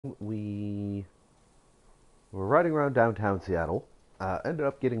We were riding around downtown Seattle, ended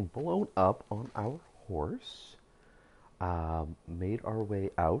up getting blown up on our horse, made our way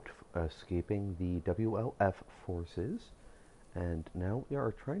out, escaping the WLF forces, and now we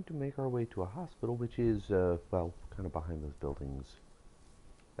are trying to make our way to a hospital, which is, well, kind of behind those buildings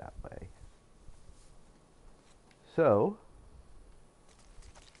that way. So,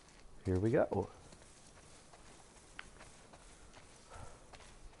 here we go.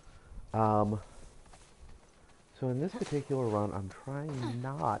 Um, so in this particular run, I'm trying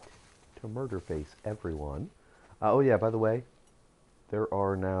not to murder face everyone. Oh yeah, by the way, there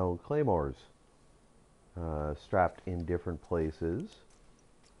are now claymores strapped in different places.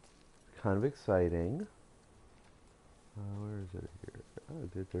 Kind of exciting. Where is it here? Oh,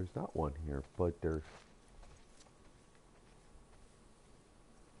 there's not one here, but there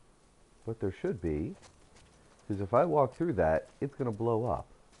should be. Because if I walk through that, it's going to blow up.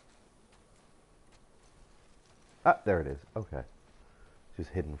 Ah, there it is. Okay. Just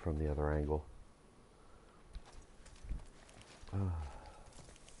hidden from the other angle.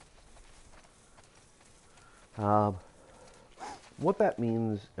 Um, what that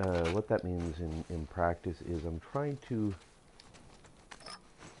means in practice is I'm trying to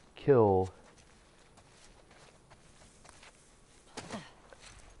kill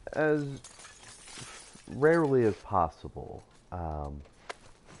as rarely as possible.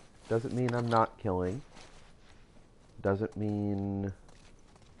 Doesn't mean I'm not killing. Doesn't mean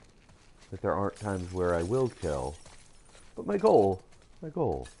that there aren't times where I will kill. But my goal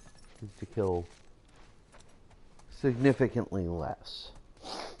is to kill significantly less.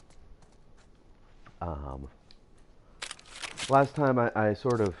 Last time I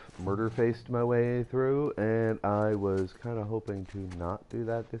sort of murder-faced my way through, and I was kind of hoping to not do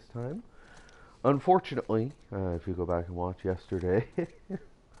that this time. Unfortunately, if you go back and watch yesterday,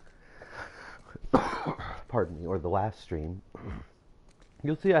 pardon me, or the last stream,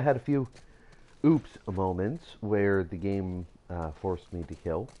 you'll see I had a few oops moments where the game forced me to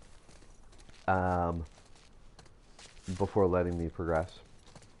kill before letting me progress.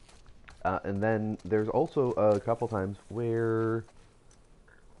 And then there's also a couple times where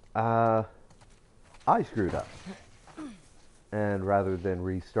I screwed up. And rather than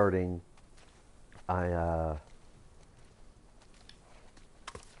restarting, I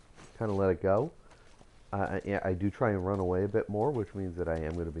kind of let it go. I do try and run away a bit more, which means that I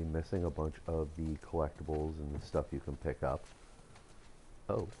am going to be missing a bunch of the collectibles and the stuff you can pick up.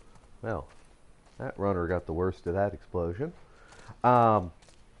 Oh, well, that runner got the worst of that explosion. So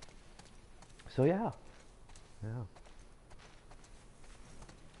yeah.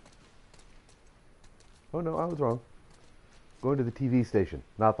 Oh no, I was wrong. Going to the TV station,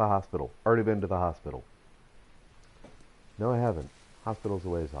 not the hospital. Already been to the hospital. No, I haven't. Hospital's a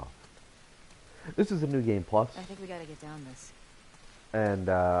ways off. This is a New Game Plus. I think we gotta get down this. And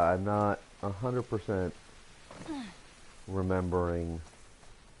I'm not 100% remembering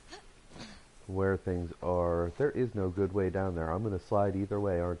where things are. There is no good way down there. I'm going to slide either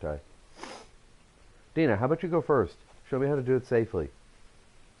way, aren't I? Dina, how about you go first? Show me how to do it safely.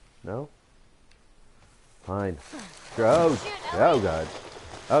 No? Fine. Go! Oh, God.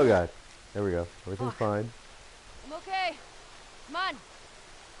 Oh, God. There we go. Everything's fine. I'm okay. Come on.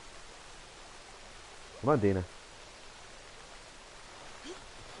 Come on, Dina.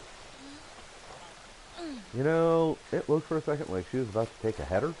 You know, it looked for a second like she was about to take a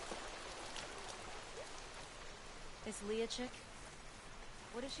header. Is Leah chick?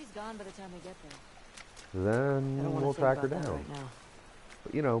 What if she's gone by the time we get there? Then we'll track her down. Right now.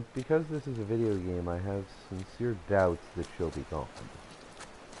 But, you know, because this is a video game, I have sincere doubts that she'll be gone.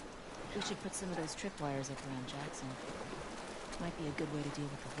 We should put some of those tripwires up around Jackson. Might be a good way to deal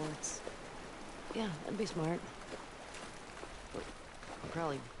with the hordes. Yeah, that'd be smart. But I'll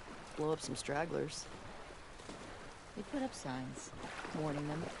probably blow up some stragglers. We put up signs, warning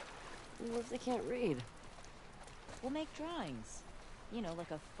them. What if they can't read? We'll make drawings. You know,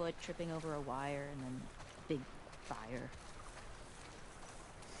 like a foot tripping over a wire and then big fire.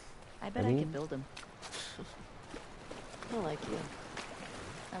 I bet I could build them. I like you.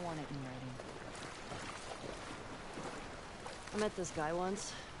 I want it in writing. I met this guy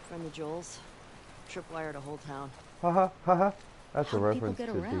once, friend of Joel's. Tripwired a whole town. Haha, haha. That's How a do people reference get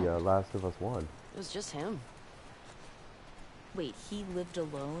to the around? Last of Us 1. It was just him. Wait, he lived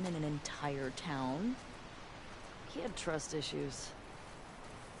alone in an entire town? He had trust issues.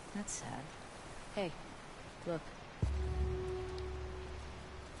 That's sad. Hey, look.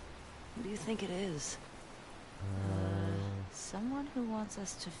 What do you think it is? Someone who wants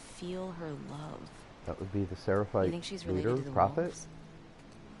us to feel her love. That would be the You Seraphite think she's related leader, to the prophet. wolves?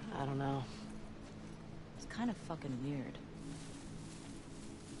 I don't know. It's kind of fucking weird.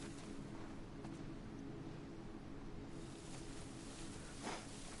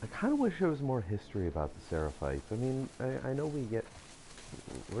 I kind of wish there was more history about the Seraphites. I mean, I know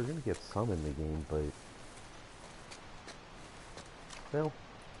we're gonna get some in the game, but well,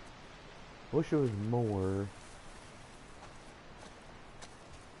 I wish there was more.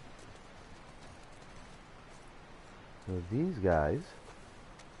 So these guys,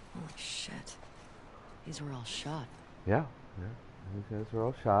 Holy shit. These were all shot. yeah, these guys were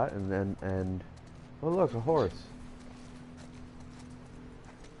all shot, and oh look, a horse.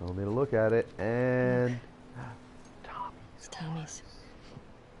 Told me to look at it, and Tommy's. It's Tommy's.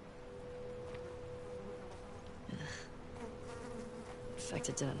 Ugh.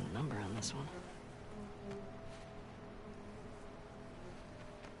 Infected did a number on this one.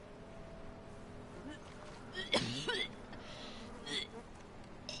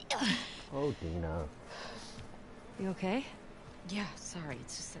 Oh, Dina. You okay? Yeah, sorry,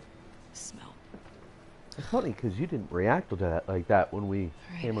 it's just a smell. It's funny because you didn't react to that like that when we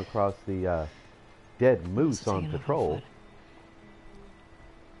Right. came across the dead moose Also on taking a patrol. foot.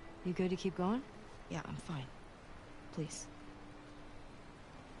 You good to keep going? Yeah, I'm fine. Please.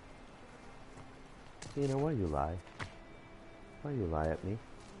 Dina, why you lie? Why you lie at me?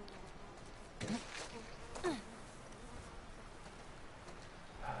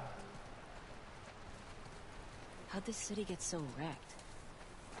 How'd this city get so wrecked?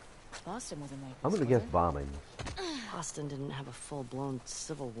 Boston wasn't like this, I'm gonna was guess it? bombings. Boston didn't have a full-blown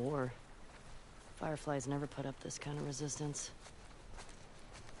civil war. Fireflies never put up this kind of resistance.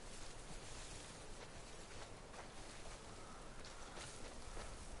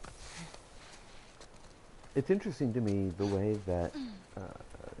 It's interesting to me the way that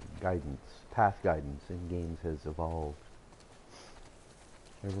guidance, path guidance in games has evolved.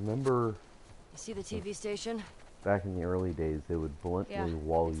 I remember You see the TV station? back in the early days, they would bluntly Yeah,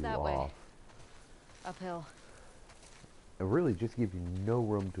 wall it's you that way. off Uphill. and really just give you no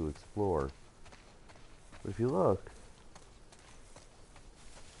room to explore. But if you look,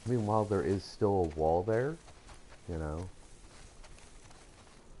 I mean, while there is still a wall there, you know,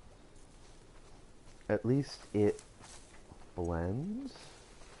 at least it blends.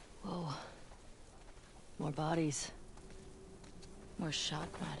 Whoa. More bodies. More shot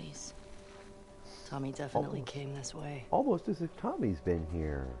bodies. Tommy definitely Oh. came this way. Almost as if Tommy's been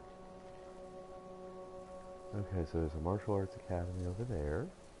here. Okay, so there's a martial arts academy over there.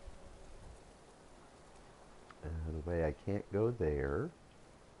 And the way I can't go there.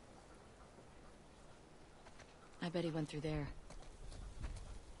 I bet he went through there.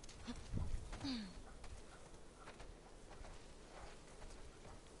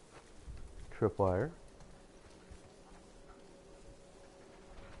 Tripwire.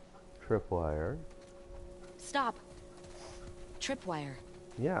 Tripwire. Stop! Tripwire.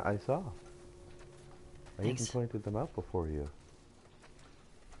 Yeah, I saw. I even Thanks. pointed them out before you.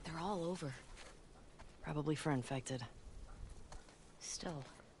 They're all over. Probably for infected. Still.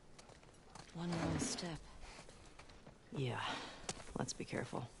 One wrong step. Yeah. Let's be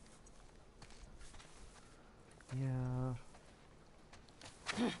careful. Yeah.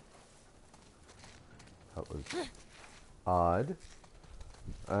 That was odd.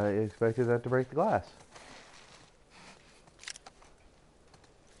 I expected that to break the glass.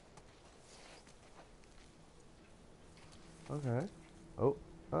 Okay. Oh,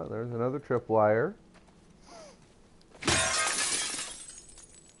 there's another tripwire.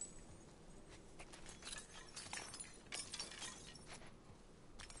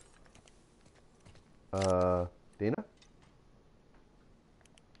 Dina?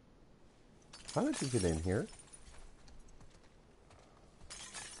 How did you get in here?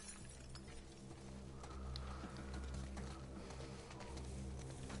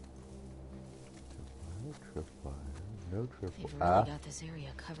 No tripwire. No They've tripwire. really got this area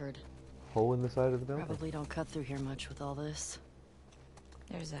covered. Hole in the side of the building. Probably don't cut through here much with all this.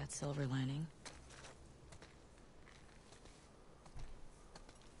 There's that silver lining.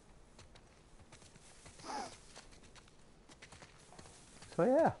 So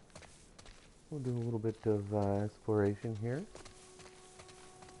yeah, we'll do a little bit of exploration here.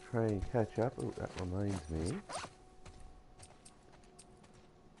 Try and catch up. Oh, that reminds me.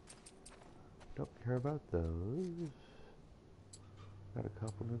 Don't care about those. Got a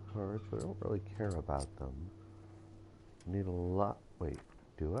couple new cards, but I don't really care about them. Need a lot. Wait,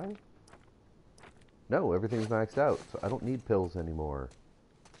 do I? No, everything's maxed out, so I don't need pills anymore.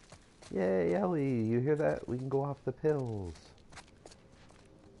 Yay, Ellie, you hear that? We can go off the pills.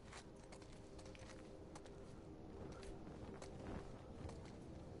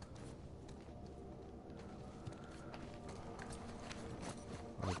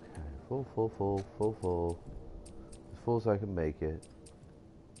 Full, full, full, full, full. As full as I can make it.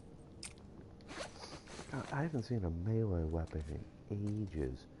 God, I haven't seen a melee weapon in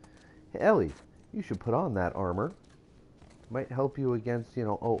ages. Hey, Ellie, you should put on that armor. Might help you against, you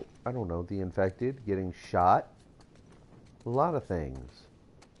know, oh, I don't know, the infected, getting shot. A lot of things.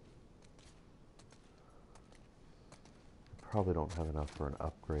 Probably don't have enough for an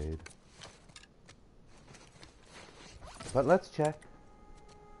upgrade. But let's check.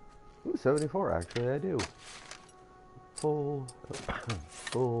 Ooh, 74, actually I do. Full,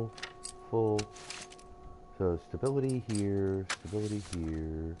 full, full. So stability here, stability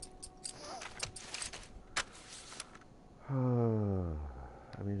here.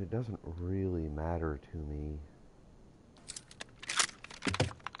 I mean, it doesn't really matter to me.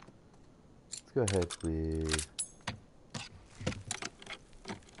 Let's go ahead with...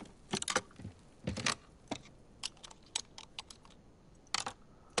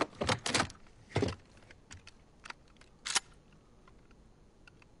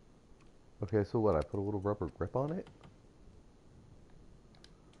 Okay, so what? I put a little rubber grip on it?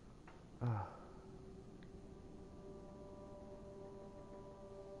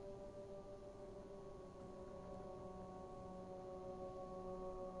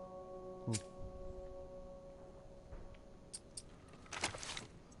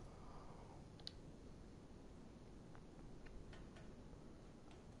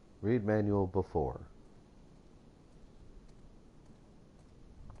 Read manual before.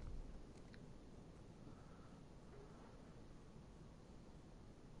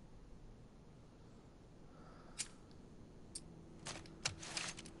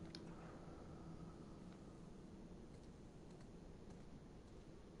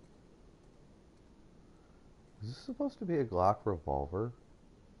 Is this supposed to be a Glock revolver?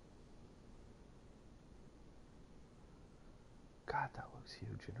 God, that looks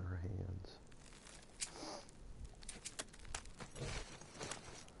huge in her hands.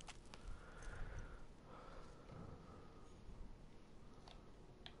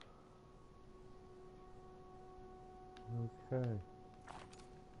 Okay.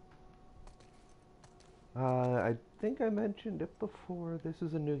 I think I mentioned it before. This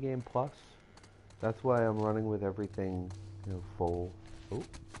is a new game plus. That's why I'm running with everything, you know, full. Oh.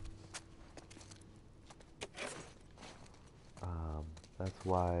 That's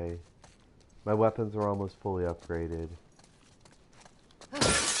why my weapons are almost fully upgraded.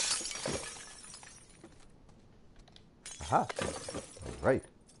 Aha! Alright.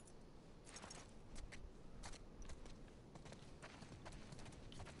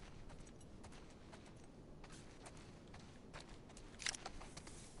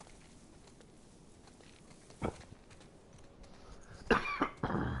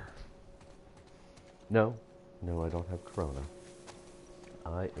 No, no, I don't have Corona.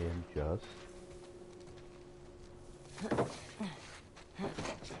 I am just...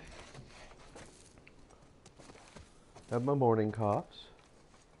 have my morning coughs.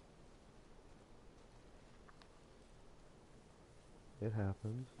 It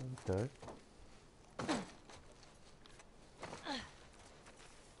happens, okay.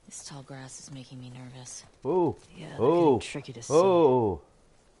 This tall grass is making me nervous. Oh! Yeah, they're Oh! getting tricky to see. Oh!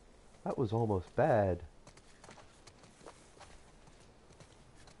 That was almost bad.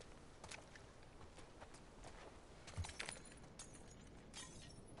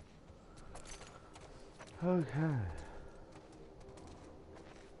 Okay.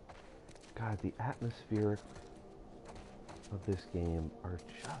 God, the atmosphere of this game are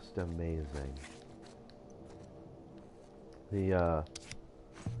just amazing. The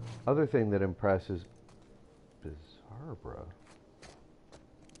other thing that impresses is Barbara.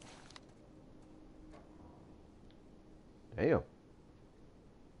 Damn.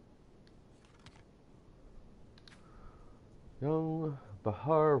 Young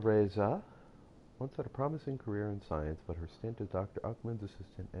Bahar Reza once had a promising career in science, but her stint as Dr. Uckman's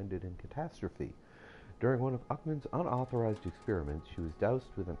assistant ended in catastrophe. During one of Uckman's unauthorized experiments, she was doused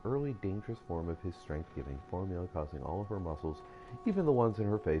with an early, dangerous form of his strength-giving formula, causing all of her muscles, even the ones in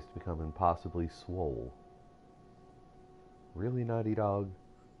her face, to become impossibly swole. Really, Naughty Dog?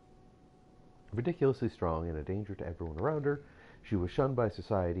 Ridiculously strong and a danger to everyone around her, she was shunned by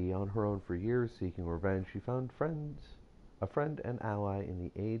society. On her own for years, seeking revenge, she found a friend and ally in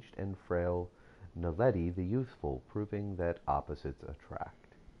the aged and frail Naledi the Youthful, proving that opposites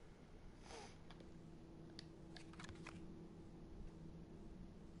attract.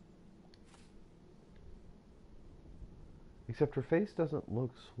 Except her face doesn't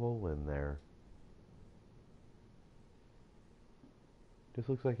look swollen there. Just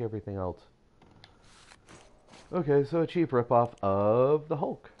looks like everything else. Okay, so a cheap ripoff of the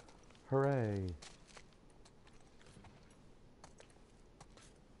Hulk. Hooray.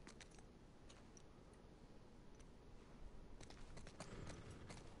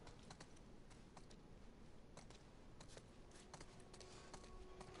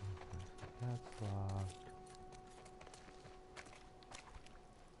 That's locked.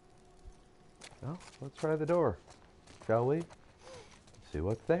 Well, let's try the door, shall we? See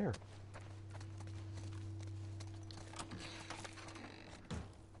what's there.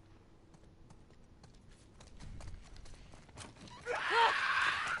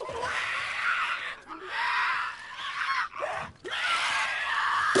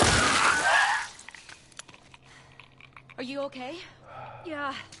 Are you okay?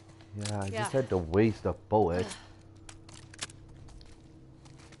 Yeah. Yeah, I just had to waste a bullet.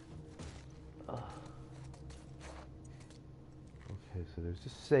 Okay, so there's a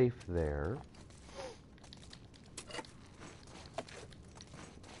safe there.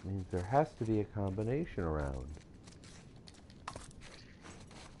 Means there has to be a combination around.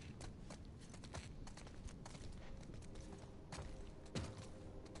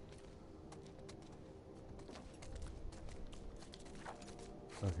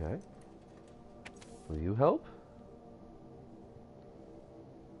 Okay. Will you help?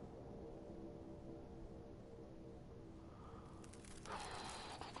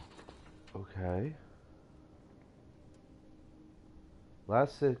 Okay.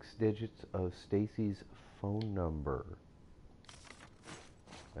 Last 6 digits of Stacy's phone number.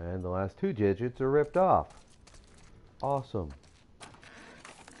 And the last 2 digits are ripped off. Awesome.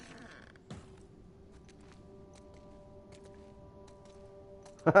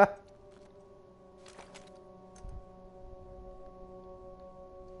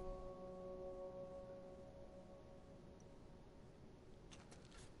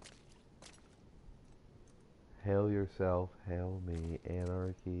 Hail yourself, hail me,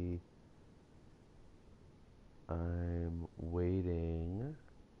 anarchy. I'm waiting.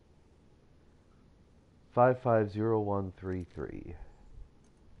 550133.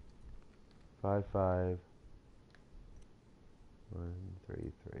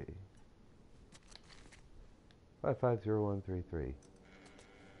 55133. 550133.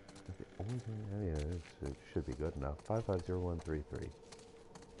 That's the only thing. Yeah, it should be good enough. 550133.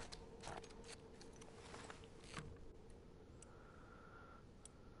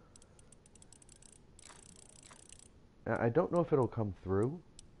 I don't know if it'll come through.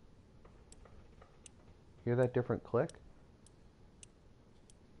 Hear that different click?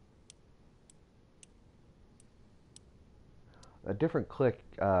 A different click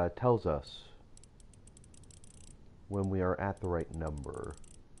tells us when we are at the right number.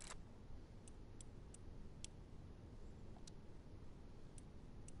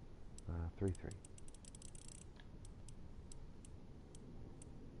 Three.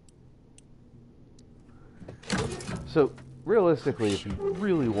 So, realistically, if you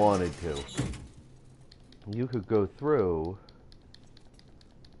really wanted to, you could go through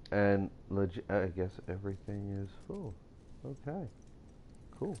and I guess everything is full. Okay,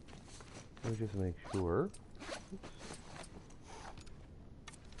 cool. Let me just make sure. Oops.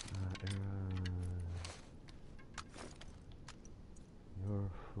 You're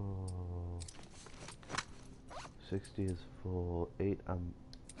full. 60 is full. 8,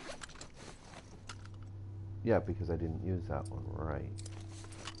 yeah, because I didn't use that one, right.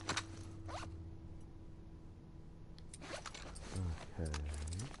 Okay.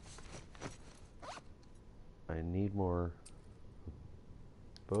 I need more.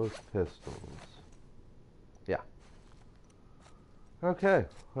 Both pistols. Yeah. Okay.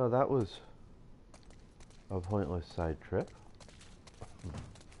 Well, that was a pointless side trip.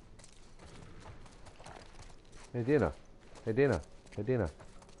 Hey, Dina. Hey, Dina. Hey, Dina.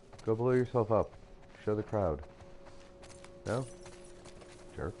 Go blow yourself up. Show the crowd. No?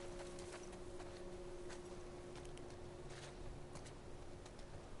 Jerk.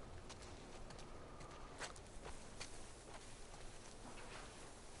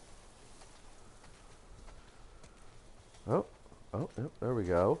 Oh, yep, there we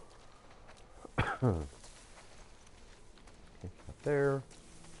go. Okay, up there.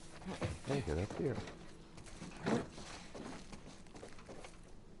 And get up here.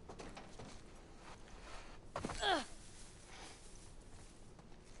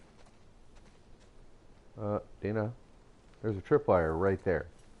 Dina, there's a tripwire right there.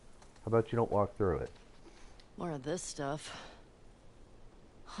 How about you don't walk through it? More of this stuff.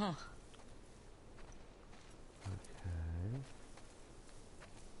 Huh.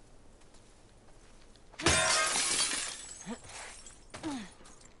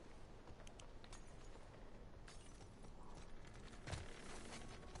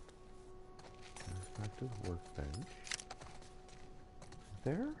 to the workbench.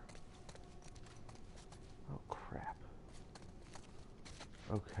 There? Oh, crap.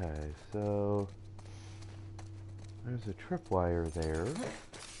 Okay, so there's a tripwire there.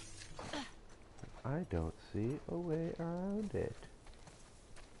 I don't see a way around it.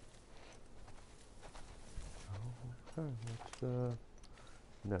 Okay, what's the...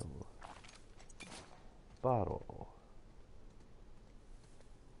 No. Bottle.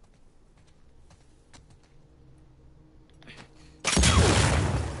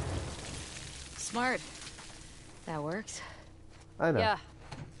 Smart. That works. I know. Yeah.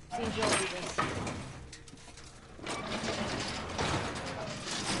 Seen Joel do this.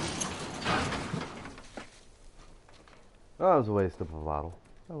 Oh, it was a waste of a bottle.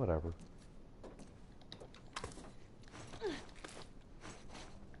 Oh, whatever.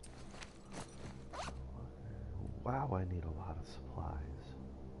 Wow, I need a lot of supplies.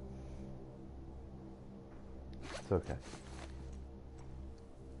 It's okay.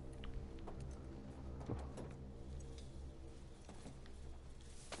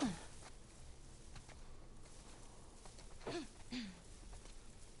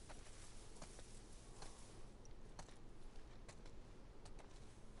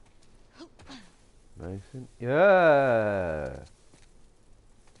 Nice and... Yeah!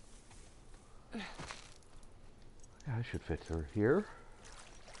 Yeah, I should fit her here.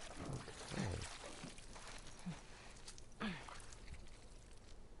 Okay.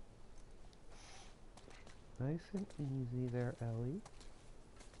 Nice and easy there, Ellie.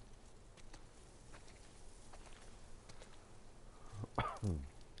 We'll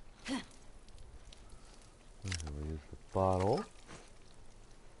use the bottle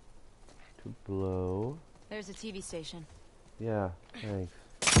to blow. There's a TV station. Yeah, thanks.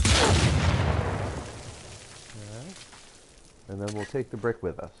 Yeah. And then we'll take the brick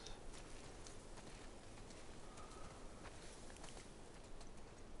with us.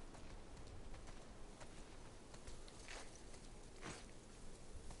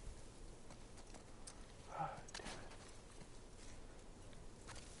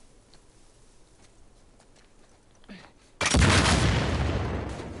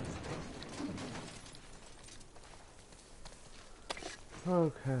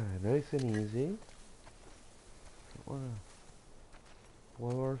 Okay, nice and easy. Don't want to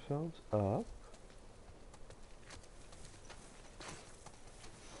blow ourselves up.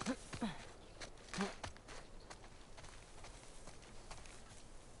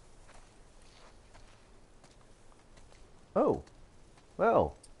 Oh,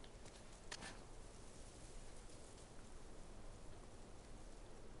 well.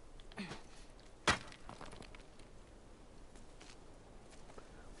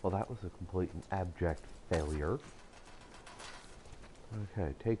 Well, that was a complete and abject failure.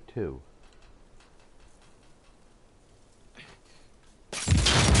 Okay, take two.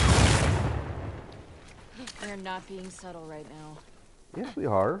 We're not being subtle right now. Yes, we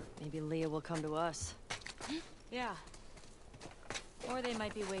are. Maybe Leah will come to us. Yeah. Or they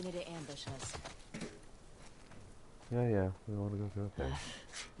might be waiting to ambush us. Yeah, we want to go through there.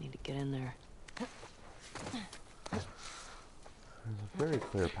 Need to get in there. There's a very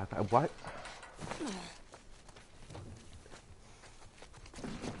clear path. What?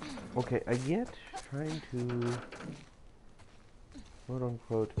 Okay, I get trying to,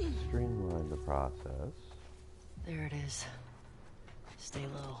 quote-unquote, streamline the process. There it is. Stay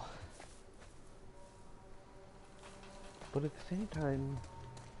low. But at the same time...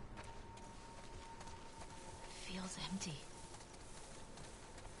 It feels empty.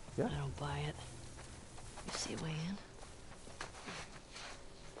 Yeah. I don't buy it. You see a way in?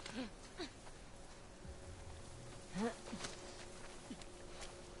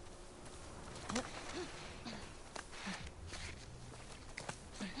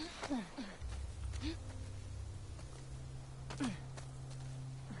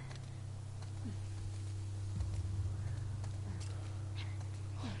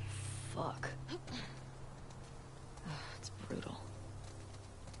 Fuck. It's brutal.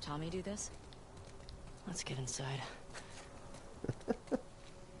 Tommy do this? Let's get inside.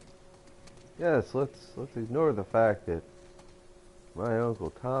 Yes, let's ignore the fact that my Uncle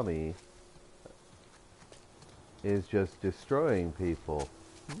Tommy is just destroying people.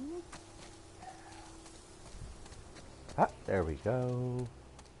 Ah, there we go.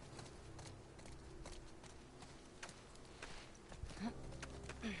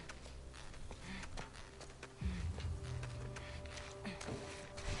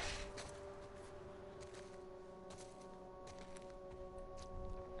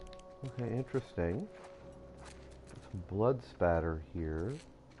 Okay, interesting. Some blood spatter here.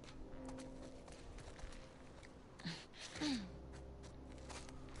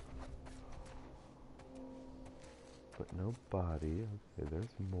 No body. Okay, there's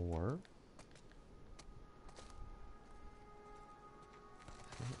more.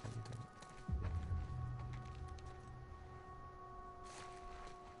 See anything?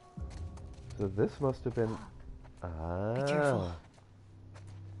 So this must have been... Be careful.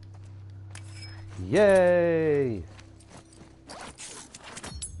 Yay!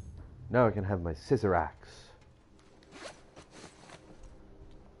 Now I can have my scissor axe.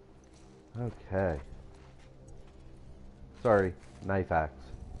 Okay. Sorry, knife axe.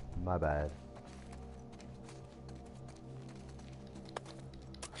 My bad.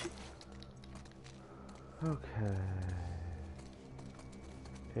 Okay.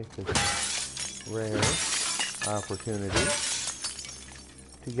 Take this rare opportunity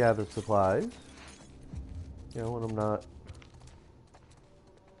to gather supplies. You know, when I'm not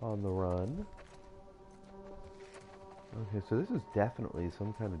on the run. Okay, so this is definitely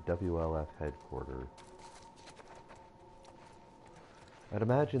some kind of WLF headquarters. I'd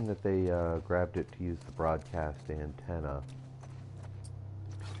imagine that they grabbed it to use the broadcast antenna.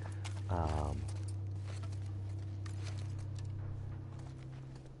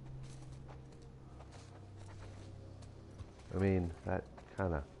 I mean, that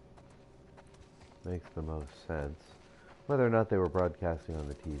kind of makes the most sense. Whether or not they were broadcasting on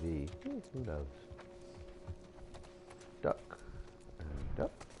the TV, who knows? Duck and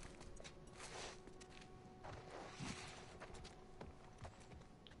duck.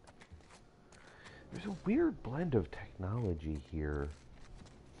 There's a weird blend of technology here.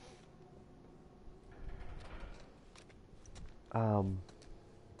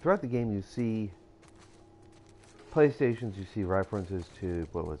 Throughout the game, you see PlayStations, you see references to,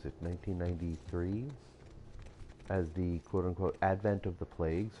 what was it, 1993? As the quote-unquote advent of the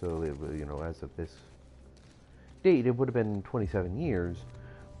plague. So, it, you know, as of this date, it would have been 27 years.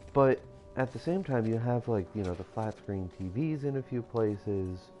 But at the same time, you have, like, you know, the flat screen TVs in a few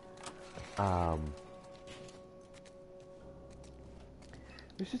places.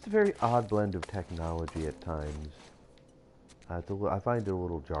 There's just a very odd blend of technology at times. I find it a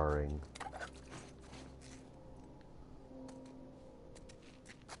little jarring.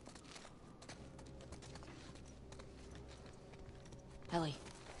 Ellie,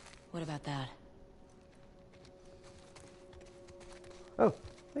 what about that? Oh,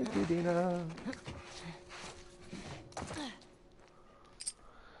 thank you, Dina.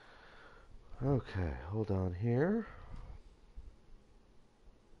 Okay, hold on here.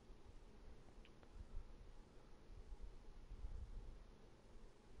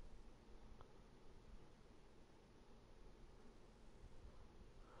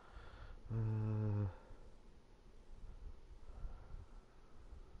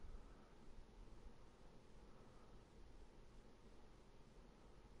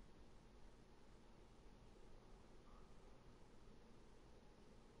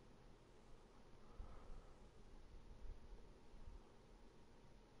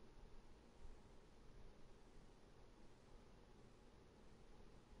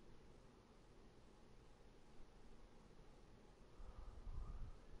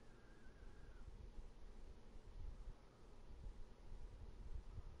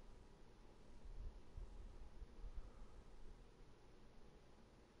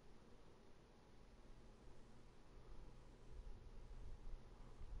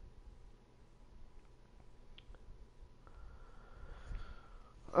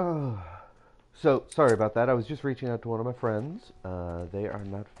 So, sorry about that. I was just reaching out to one of my friends. They are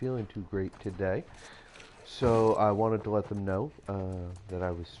not feeling too great today. So, I wanted to let them know that I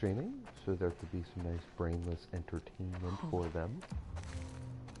was streaming, so there could be some nice brainless entertainment for them.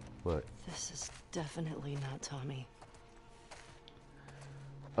 But This is definitely not Tommy.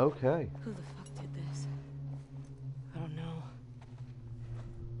 okay. Who the fuck did this? I don't know.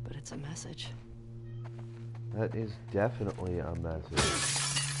 But it's a message. That is definitely a message.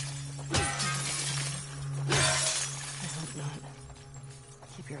 I hope not.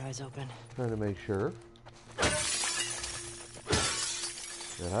 Keep your eyes open. Trying to make sure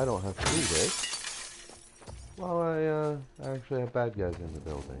that I don't have to do this while I actually have bad guys in the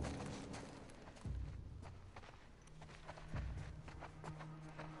building.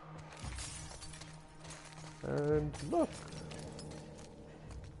 And look.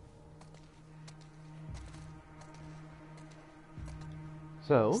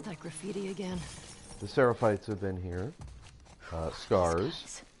 So, Is that graffiti again? the Seraphites have been here.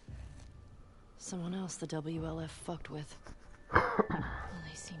 Scars. Someone else the WLF fucked with. Well,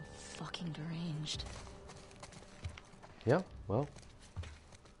 they seem fucking deranged. Yeah, well,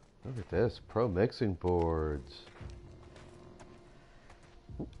 look at this. Pro mixing boards.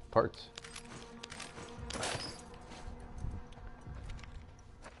 Ooh, parts.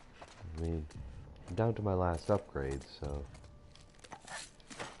 I mean, I'm down to my last upgrade, so...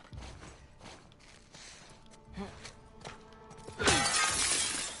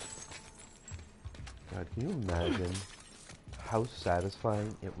 God, can you imagine how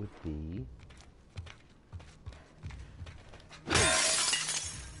satisfying it would be?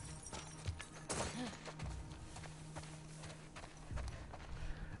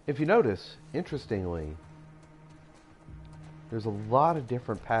 If you notice, interestingly, there's a lot of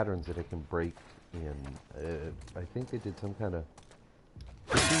different patterns that it can break in. I think they did some kind of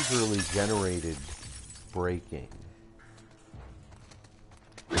procedurally generated breaking.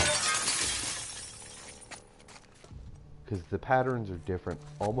 Because the patterns are different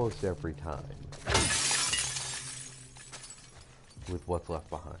almost every time with what's left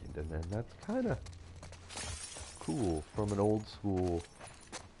behind. And then that's kind of cool from an old school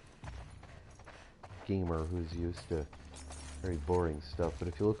gamer who's used to very boring stuff. But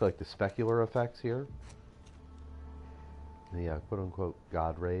if you look like the specular effects here, the quote-unquote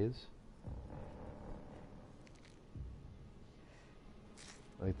God rays,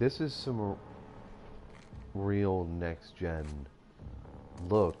 like this is some real next-gen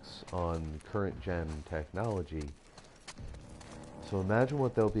looks on current-gen technology. So imagine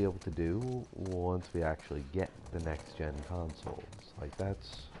what they'll be able to do once we actually get the next-gen consoles. Like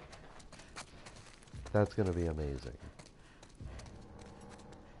that's going to be amazing.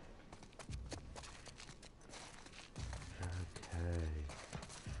 Okay.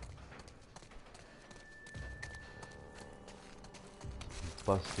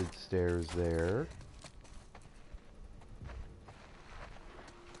 Busted stairs there.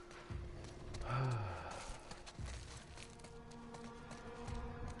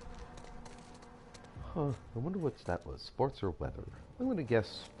 Huh, I wonder what that was. Sports or weather? I'm going to guess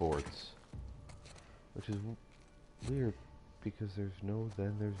sports. Which is weird because there's no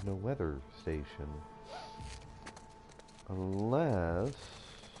weather station. Unless...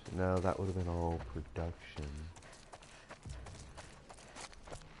 no, that would have been all production.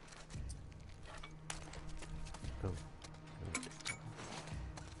 Oh.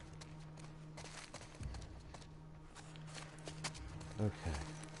 Okay.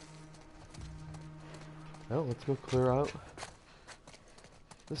 Well, let's go clear out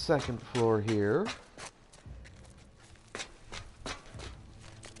the second floor here.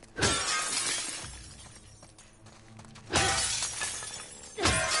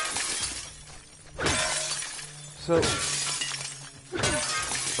 So,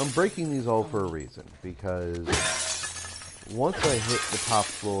 I'm breaking these all for a reason, because once I hit the top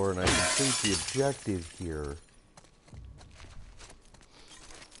floor and I complete the objective here,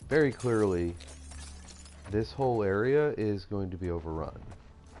 very clearly, this whole area is going to be overrun.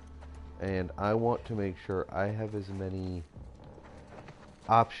 And I want to make sure I have as many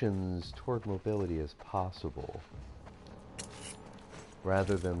options toward mobility as possible,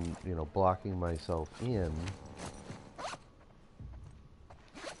 rather than, you know, blocking myself in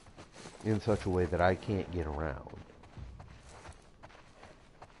such a way that I can't get around.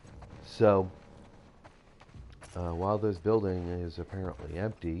 So, while this building is apparently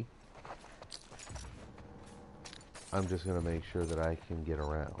empty, I'm just going to make sure that I can get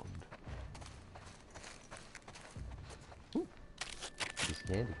around. Ooh, piece of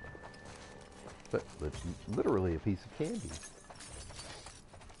candy. But it's literally a piece of candy.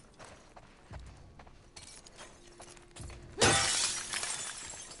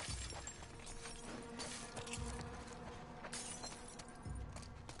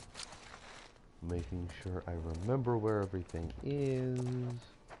 Making sure I remember where everything is.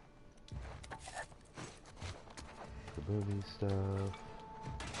 Kaboomy stuff.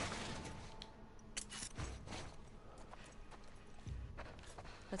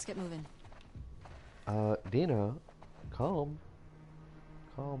 Let's get moving. Dina, calm.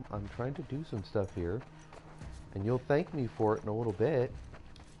 Calm. I'm trying to do some stuff here. And you'll thank me for it in a little bit.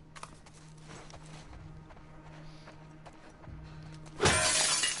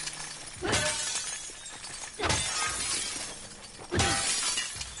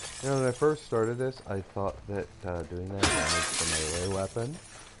 You know, when I first started this, I thought that doing that damaged the melee weapon,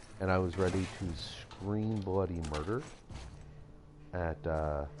 and I was ready to scream bloody murder at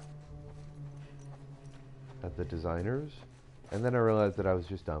the designers, and then I realized that I was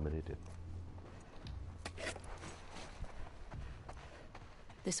just dumb and it didn't.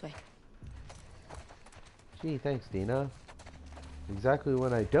 This way. Gee, thanks, Dina. Exactly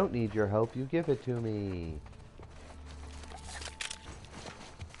when I don't need your help, you give it to me.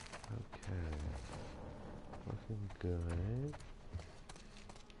 Looking good.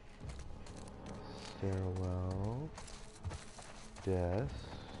 Stairwell. Desk.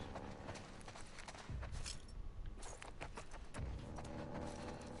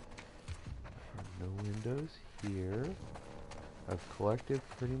 Windows here. I've collected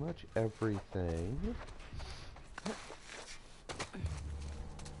pretty much everything.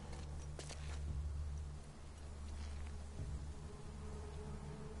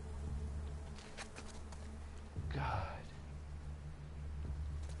 God.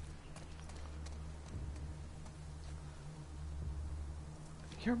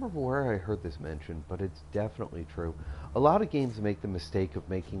 I can't remember where I heard this mentioned, but it's definitely true. A lot of games make the mistake of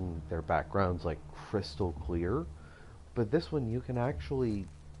making their backgrounds like crystal clear, but this one you can actually,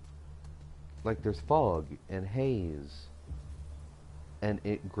 like, there's fog and haze, and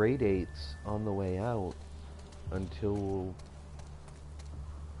it gradates on the way out until,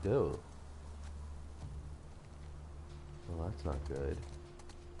 well, that's not good.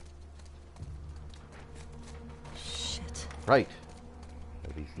 Shit. Right.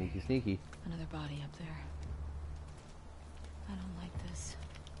 Gotta be sneaky, sneaky. Another body up there. I don't like this.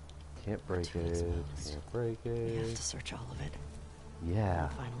 Can't break Too it. exposed. Can't break We have it. to search all of it. Yeah.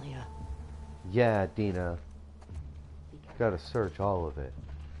 And find Leah. Yeah, Dina. Gotta search all of it.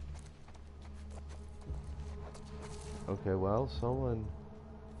 Okay, well, someone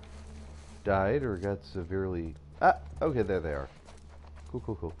died or got severely... Ah! Okay, there they are. Cool,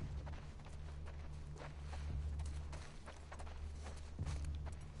 cool, cool.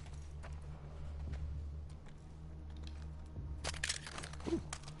 Ooh.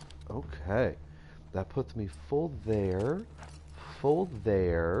 Okay. That puts me full there. Full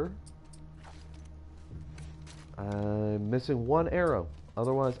there. I'm missing one arrow.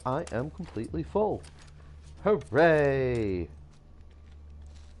 Otherwise, I am completely full. Hooray!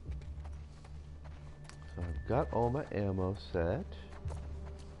 So I've got all my ammo set.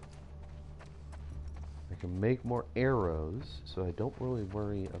 I can make more arrows, so I don't really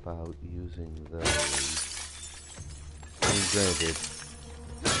worry about using those. I mean, granted,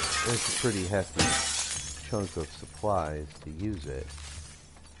 it's a pretty hefty chunk of supplies to use it.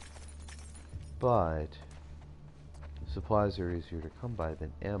 But supplies are easier to come by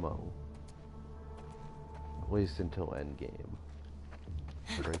than ammo. At least until endgame.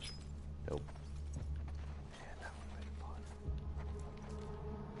 Bridge? Nope. Man, that would have been fun.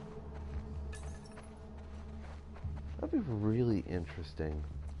 That'd be really interesting.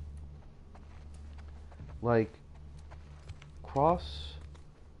 Like, cross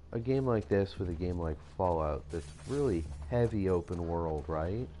a game like this with a game like Fallout that's really heavy open world,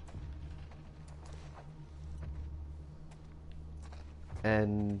 right?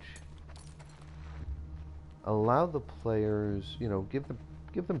 And allow the players, you know, give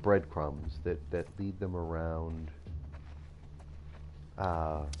them breadcrumbs that lead them around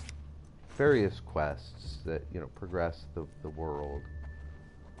various quests that, you know, progress the world,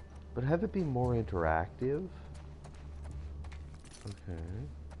 but have it be more interactive. Okay.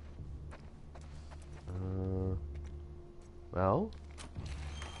 Well,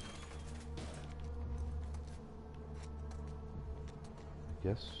 I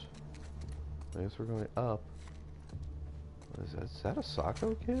guess we're going up. What is that? Is that a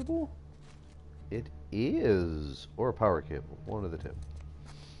Socko cable? It is. Or a power cable. One of the two. Okay.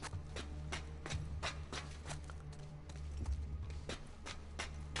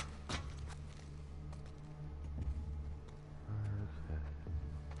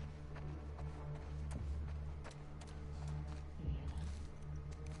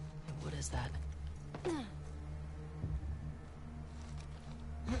 What is that?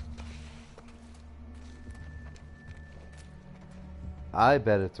 I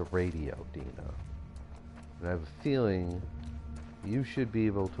bet it's a radio, Dina. And I have a feeling you should be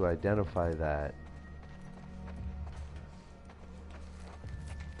able to identify that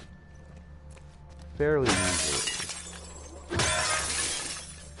fairly easily.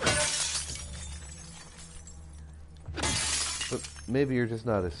 But maybe you're just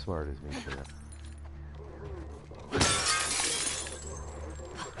not as smart as me, Dina.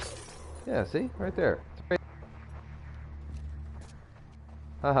 Yeah, see? Right there. It's right.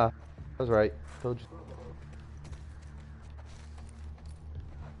 Haha. I was right. Told you.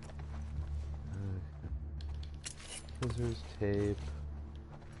 Scissors, tape.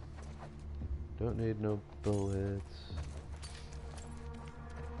 Don't need no bullets.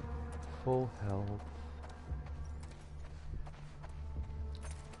 Full health.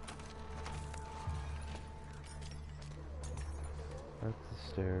 That's the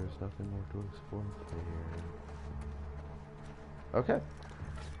stairs. Nothing more to explore here. Okay.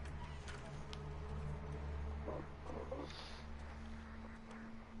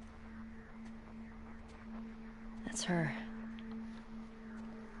 That's her.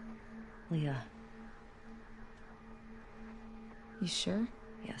 Leah. You sure?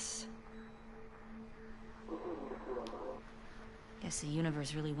 Yes. Guess the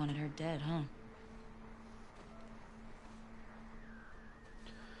universe really wanted her dead, huh?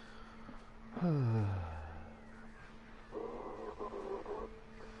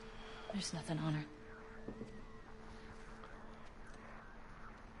 There's nothing on her.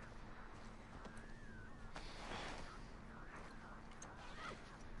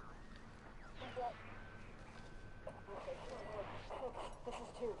 This is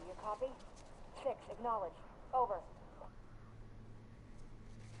 2. Do you copy? 6. Acknowledge. Over.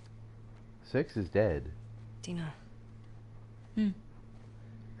 6 is dead. Dina, And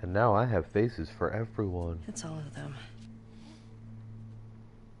now I have faces for everyone. it's all of them.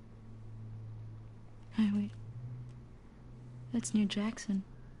 Hey, wait. That's near Jackson.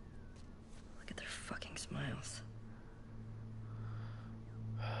 Look at their fucking smiles.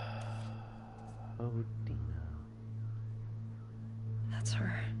 Oh, Dina. That's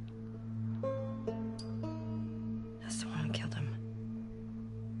her. That's the one who killed him.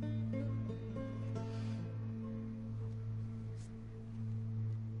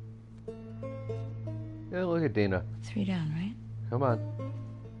 Yeah, look at Dina. 3 down, right? Come on.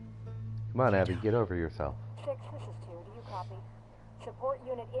 Come on, Abby, get over yourself. 6. This is 2. Do you copy? Support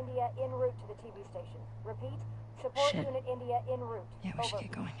Unit India en route to the TV station. Repeat. Support Shit. Unit India en route. Yeah, we should Over.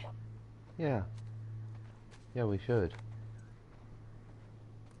 get going. Yeah. Yeah, we should.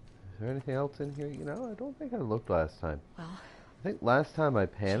 Is there anything else in here? You know, I don't think I looked last time. Well, I think last time I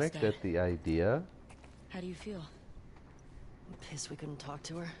panicked dead. at the idea. how do you feel? I'm pissed we couldn't talk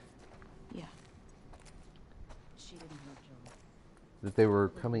to her. Yeah. She didn't hurt Joel. That they were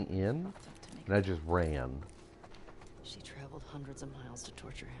coming in, Enough to make and I just ran. She traveled hundreds of miles to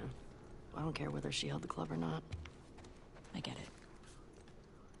torture him. I don't care whether she held the club or not. I get it.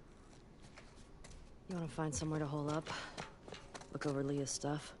 You want to find somewhere to hole up? Look over Leah's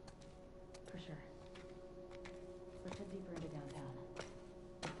stuff? For sure. Let's head deeper into downtown.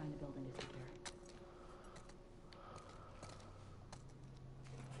 We'll find a building to secure.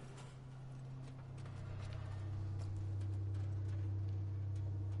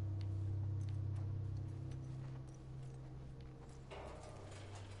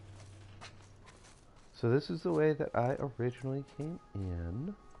 So this is the way that I originally came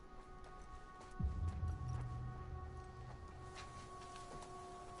in.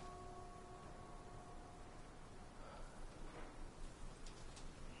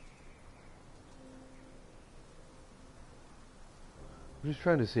 I'm just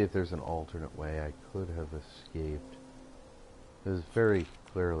trying to see if there's an alternate way I could have escaped. Because very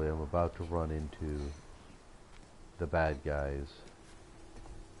clearly I'm about to run into the bad guys.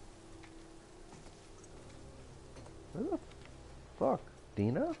 Where the fuck?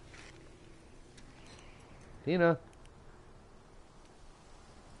 Dina? Dina?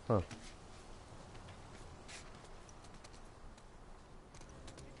 Huh.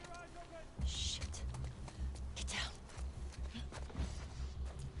 Shit. Get down.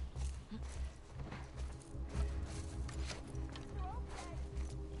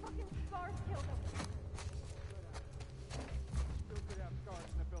 Fucking scars killed him. Still could have scars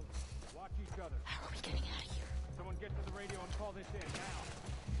in the building. Watch each other. How are we getting out of here? Someone get to the radio and call this in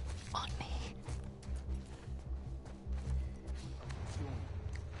now. On me.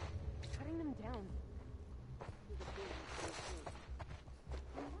 Cutting them down.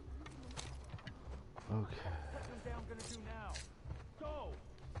 Okay. Cut them down, gonna do now. Go!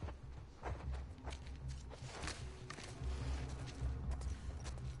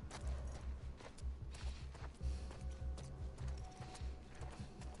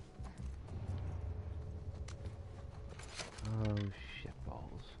 Oh,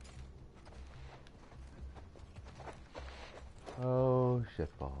 shitballs. Oh,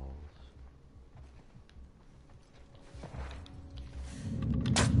 shitballs.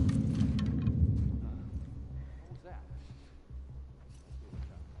 What was that?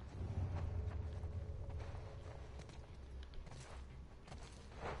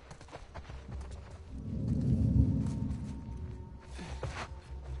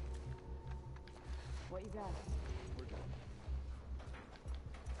 What you got? We're done.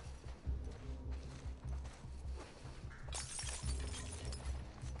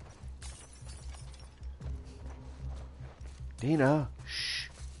 Dina, shh.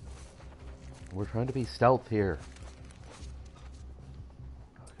 We're trying to be stealth here.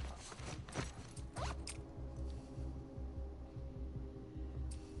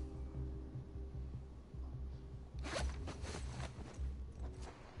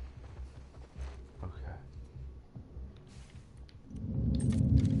 Okay.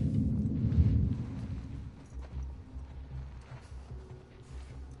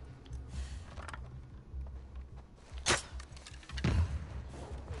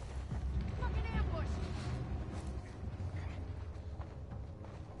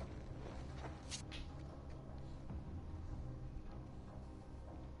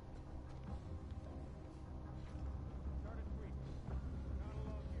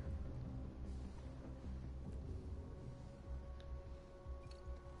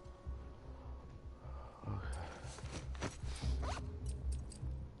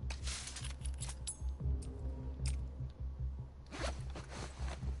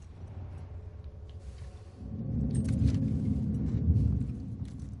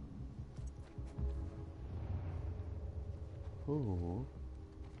 Ooh.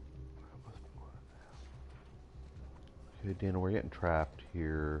 Okay, Dana, we're getting trapped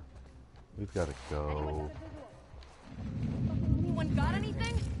here. We've got to go. Anyone got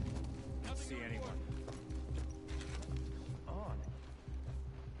anything? Don't see anyone. On.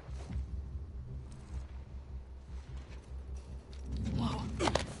 Whoa.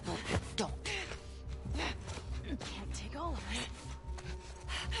 Don't. Can't take all of it.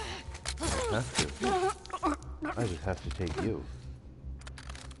 Have to. I just have to take you.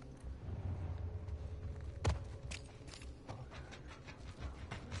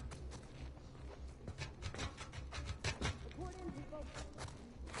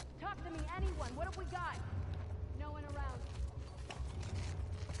 Talk to me, anyone. What have we got? No one around.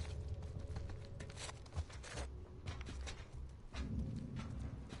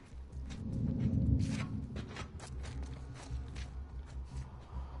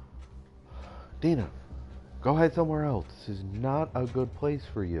 Dina, go hide somewhere else. This is not a good place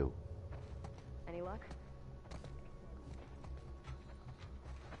for you. Any luck?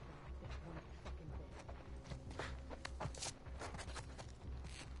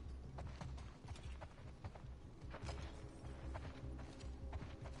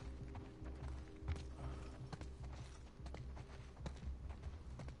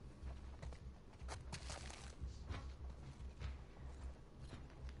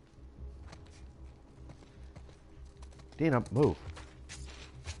 Dina, move.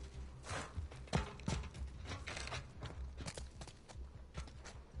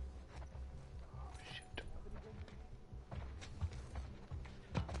 Oh, shit.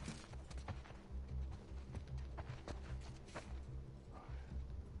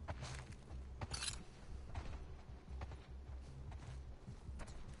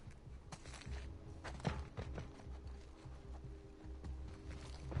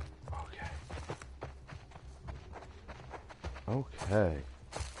 Okay.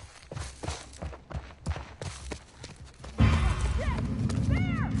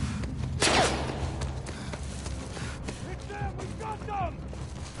 It's them! We got them!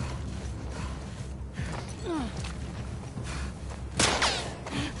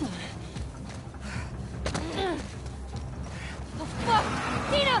 Oh, fuck!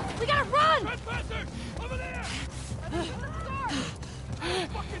 Tina! We gotta run! Trespasser! Over there!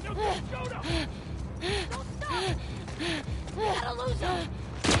 Fucking no shoot 'em! Don't stop! We gotta lose him!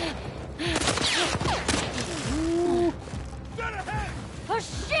 Dead ahead! Oh,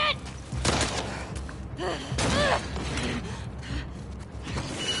 shit!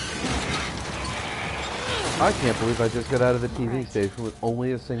 I can't believe I just got out of the TV Right. station with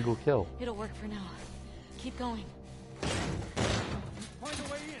only a single kill. It'll work for now. Keep going. Find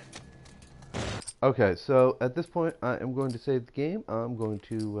a way in! Okay, so at this point, I am going to save the game. I'm going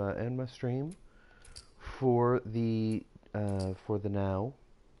to end my stream for the now.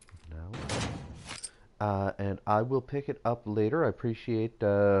 And I will pick it up later. I appreciate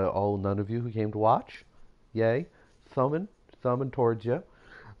none of you who came to watch. Yay. Thumbing towards you.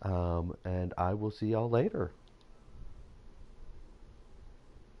 And I will see y'all later.